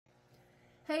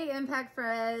Hey, Impact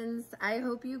friends. I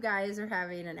hope you guys are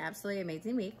having an absolutely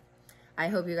amazing week. I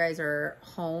hope you guys are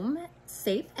home,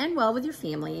 safe and well with your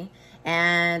family.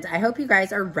 And I hope you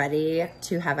guys are ready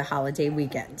to have a holiday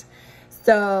weekend.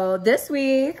 So this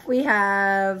week we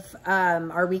have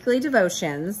our weekly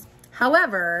devotions.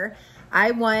 However,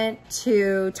 I want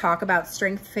to talk about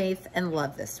strength, faith, and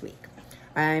love this week.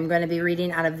 I'm going to be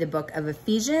reading out of the book of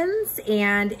Ephesians,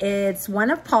 and it's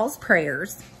one of Paul's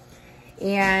prayers.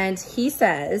 And he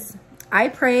says, I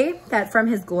pray that from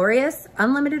his glorious,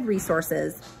 unlimited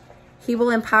resources, he will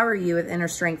empower you with inner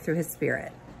strength through his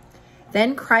Spirit.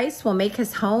 Then Christ will make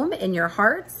his home in your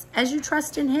hearts as you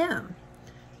trust in him.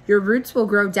 Your roots will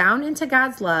grow down into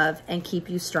God's love and keep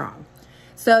you strong.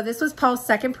 So this was Paul's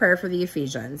second prayer for the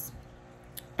Ephesians.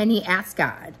 And he asked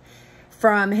God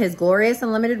from his glorious,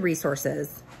 unlimited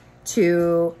resources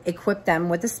to equip them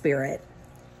with the Spirit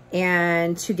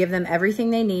and to give them everything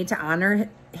they need to honor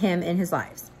him in his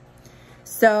lives.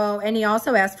 So, and he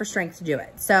also asked for strength to do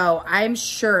it. So I'm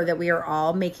sure that we are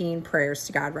all making prayers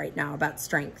to God right now about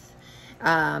strength,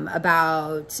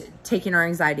 about taking our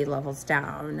anxiety levels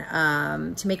down,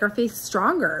 to make our faith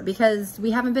stronger because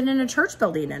we haven't been in a church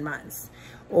building in months,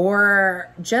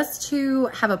 or just to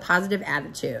have a positive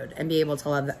attitude and be able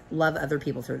to love other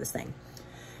people through this thing.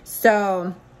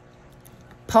 So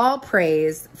Paul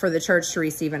prays for the church to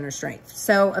receive inner strength.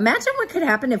 So imagine what could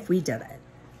happen if we did it.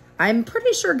 I'm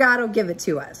pretty sure God will give it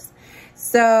to us.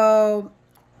 So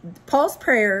Paul's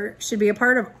prayer should be a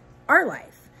part of our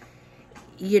life.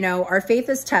 You know, our faith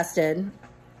is tested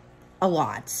a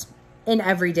lot in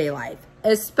everyday life,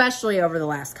 especially over the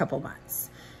last couple months.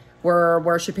 We're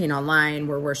worshiping online.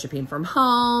 We're worshiping from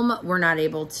home. We're not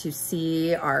able to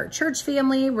see our church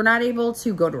family. We're not able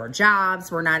to go to our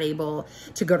jobs. We're not able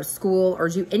to go to school or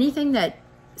do anything that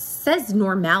says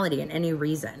normality in any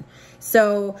reason.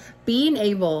 So being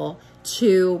able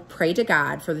to pray to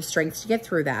God for the strength to get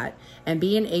through that and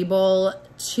being able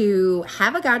to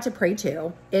have a God to pray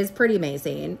to is pretty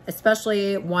amazing,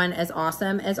 especially one as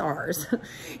awesome as ours.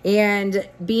 And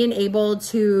being able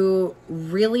to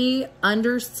really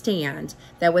understand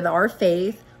that with our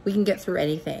faith, we can get through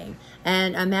anything.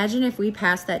 And imagine if we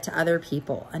pass that to other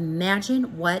people.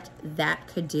 Imagine what that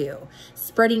could do.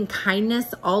 Spreading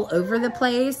kindness all over the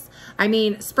place. I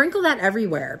mean, sprinkle that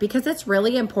everywhere because it's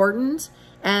really important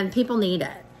and people need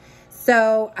it.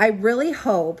 So I really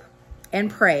hope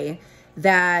and pray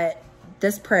that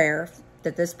this prayer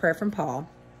from Paul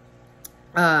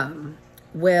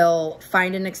will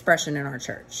find an expression in our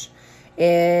church.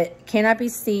 It cannot be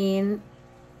seen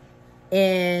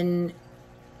in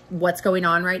what's going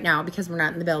on right now because we're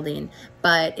not in the building,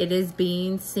 but it is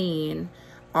being seen,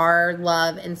 our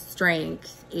love and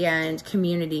strength and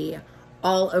community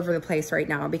all over the place right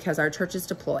now because our church is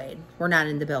deployed. We're not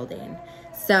in the building.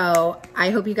 So I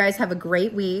hope you guys have a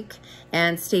great week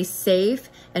and stay safe.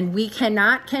 And we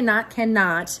cannot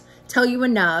tell you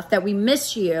enough that we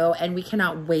miss you and we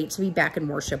cannot wait to be back in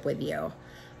worship with you.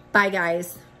 Bye,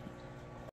 guys.